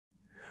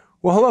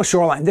Well, hello,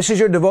 Shoreline. This is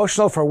your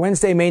devotional for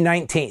Wednesday, May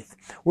 19th.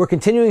 We're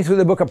continuing through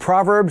the book of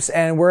Proverbs,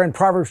 and we're in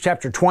Proverbs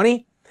chapter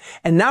 20.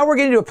 And now we're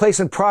getting to a place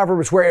in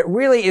Proverbs where it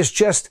really is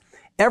just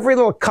every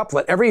little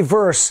couplet, every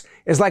verse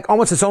is like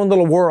almost its own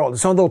little world,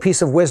 its own little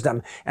piece of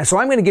wisdom. And so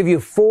I'm going to give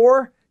you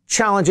 4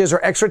 challenges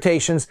or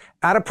exhortations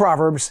out of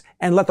Proverbs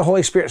and let the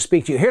Holy Spirit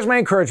speak to you. Here's my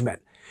encouragement.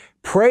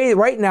 Pray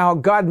right now,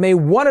 God, may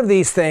one of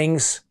these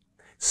things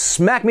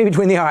smack me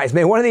between the eyes.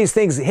 May one of these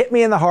things hit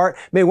me in the heart.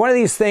 May one of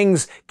these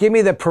things give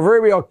me the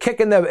proverbial kick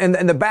in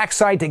the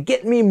backside to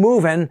get me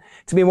moving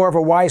to be more of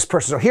a wise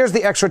person. So here's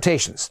the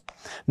exhortations.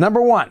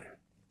 Number 1,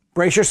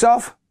 brace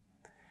yourself.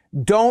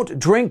 Don't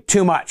drink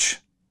too much.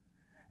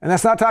 And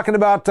that's not talking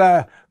about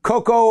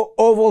Cocoa,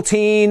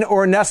 Ovaltine,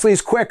 or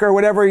Nestle's Quick or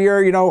whatever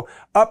your,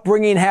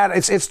 upbringing had.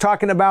 It's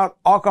talking about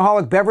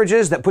alcoholic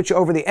beverages that put you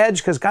over the edge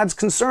because God's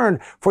concerned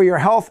for your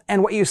health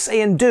and what you say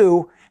and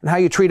do and how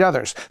you treat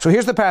others. So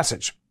here's the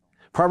passage.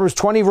 Proverbs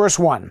 20 verse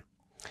 1.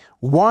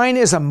 Wine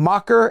is a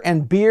mocker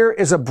and beer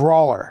is a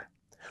brawler.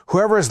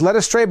 Whoever is led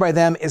astray by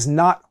them is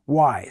not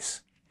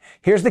wise.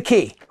 Here's the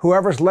key.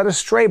 Whoever is led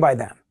astray by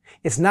them.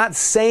 It's not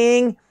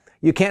saying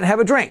you can't have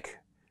a drink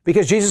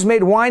because Jesus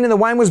made wine and the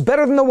wine was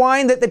better than the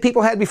wine that the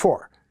people had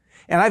before.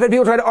 And I've had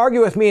people try to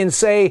argue with me and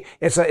say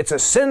it's a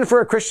sin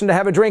for a Christian to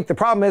have a drink. The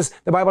problem is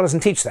the Bible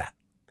doesn't teach that.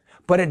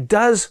 But it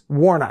does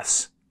warn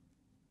us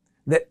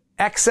that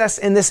excess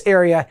in this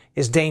area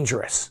is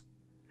dangerous.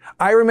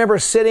 I remember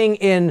sitting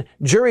in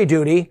jury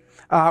duty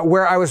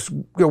where I was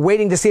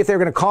waiting to see if they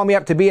were going to call me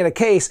up to be in a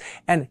case,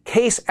 and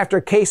case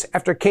after case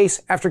after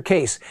case after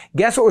case.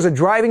 Guess what was a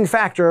driving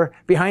factor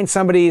behind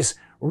somebody's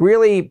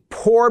really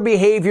poor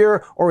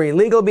behavior or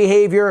illegal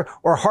behavior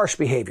or harsh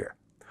behavior?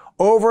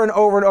 Over and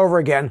over and over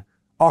again,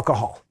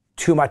 alcohol.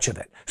 Too much of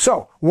it.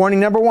 So,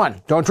 warning number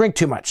 1, don't drink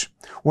too much.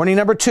 Warning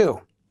number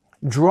 2,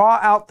 draw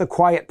out the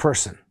quiet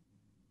person.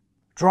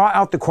 Draw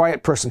out the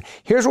quiet person.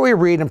 Here's what we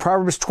read in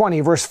Proverbs 20,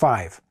 verse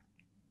 5.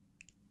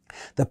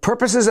 The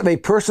purposes of a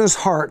person's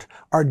heart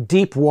are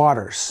deep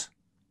waters,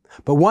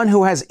 but one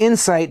who has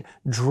insight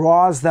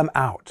draws them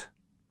out.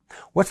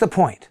 What's the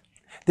point?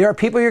 There are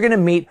people you're going to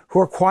meet who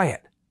are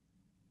quiet.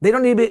 They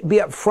don't need to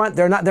be up front.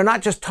 They're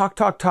not just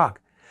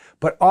talk.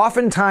 But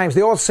oftentimes,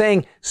 the old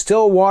saying,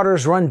 still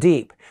waters run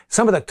deep.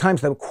 Some of the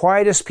times the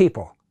quietest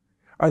people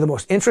are the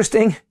most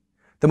interesting,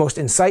 the most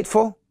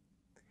insightful,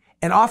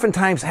 and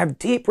oftentimes have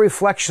deep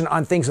reflection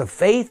on things of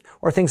faith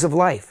or things of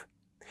life.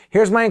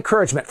 Here's my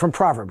encouragement from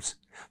Proverbs.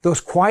 Those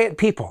quiet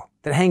people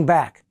that hang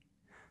back,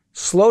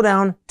 slow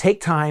down,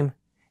 take time,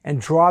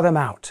 and draw them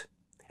out.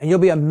 And you'll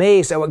be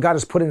amazed at what God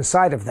has put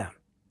inside of them.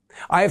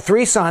 I have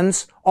 3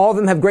 sons. All of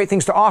them have great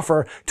things to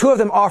offer. 2 of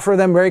them offer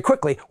them very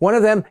quickly. One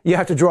of them, you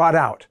have to draw it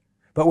out.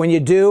 But when you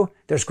do,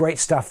 there's great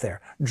stuff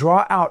there.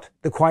 Draw out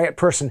the quiet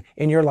person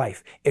in your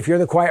life. If you're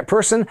the quiet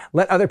person,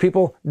 let other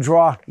people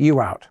draw you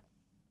out.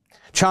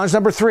 Challenge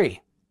number 3.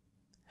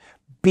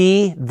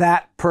 Be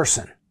that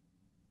person.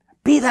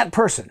 Be that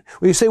person.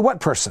 Well, you say, what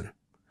person?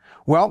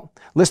 Well,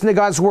 listen to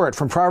God's word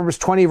from Proverbs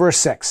 20, verse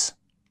 6.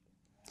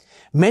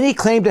 Many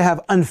claim to have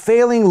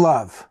unfailing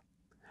love,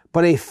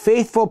 but a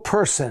faithful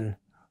person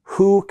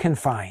who can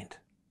find?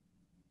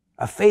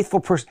 A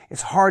faithful person.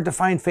 It's hard to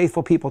find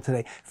faithful people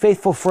today.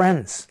 Faithful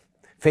friends,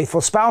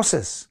 faithful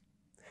spouses,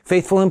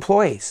 faithful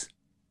employees.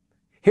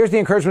 Here's the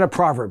encouragement of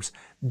Proverbs.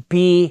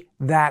 Be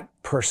that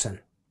person.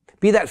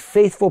 Be that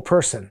faithful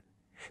person.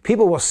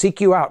 People will seek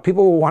you out.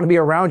 People will want to be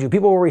around you.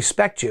 People will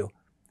respect you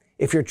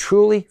if you're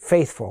truly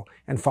faithful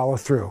and follow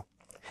through.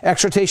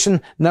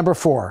 Exhortation number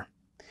 4.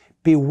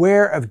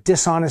 Beware of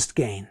dishonest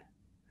gain.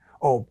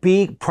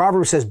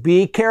 Proverbs says,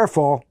 be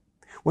careful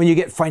when you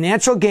get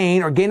financial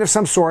gain or gain of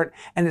some sort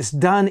and it's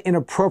done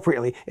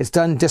inappropriately. It's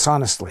done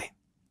dishonestly.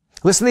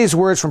 Listen to these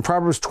words from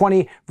Proverbs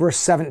 20, verse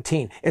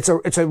 17. It's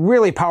a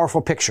really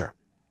powerful picture.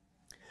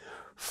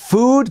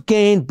 Food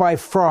gained by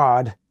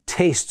fraud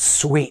tastes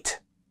sweet,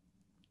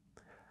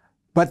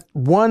 but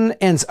one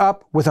ends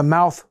up with a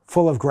mouth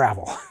full of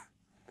gravel.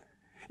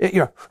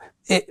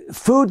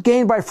 Food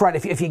gained by fraud.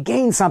 If you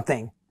gain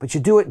something, but you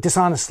do it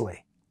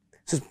dishonestly,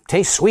 it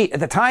tastes sweet.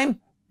 At the time,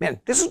 man,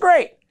 this is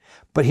great.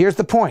 But here's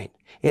the point.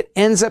 It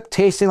ends up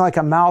tasting like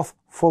a mouth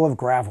full of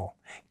gravel.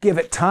 Give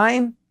it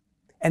time,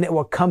 and it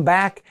will come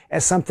back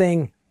as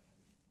something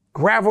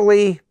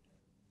gravelly,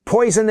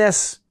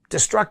 poisonous,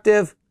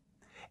 destructive.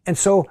 And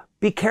so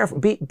be careful.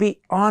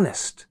 Be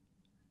honest.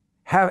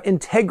 Have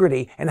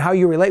integrity in how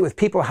you relate with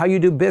people, how you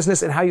do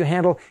business, and how you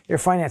handle your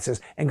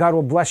finances. And God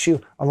will bless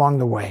you along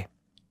the way.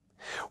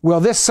 Well,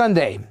 this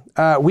Sunday,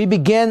 we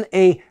begin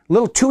a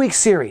little 2-week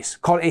series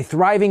called A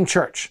Thriving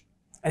Church.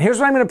 And here's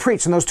what I'm going to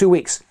preach in those 2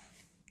 weeks.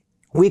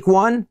 Week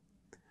 1,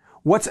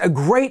 what's a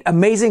great,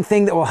 amazing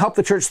thing that will help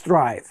the church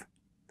thrive?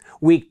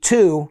 Week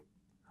 2,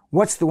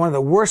 what's one of the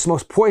worst,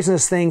 most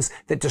poisonous things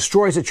that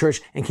destroys a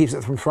church and keeps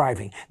it from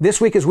thriving? This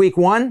week is week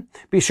 1.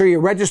 Be sure you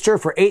register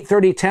for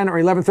 8:30, 10,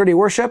 or 11:30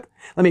 worship.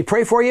 Let me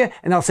pray for you,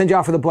 and I'll send you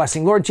off with a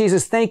blessing. Lord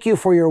Jesus, thank you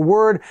for your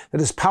word that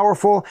is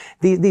powerful.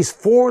 These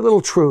 4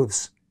 little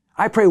truths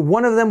I pray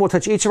one of them will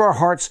touch each of our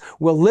hearts.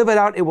 We'll live it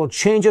out. It will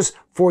change us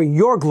for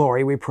your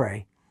glory, we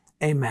pray.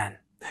 Amen.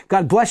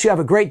 God bless you. Have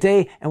a great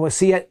day, and we'll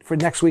see you for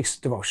next week's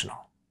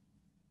devotional.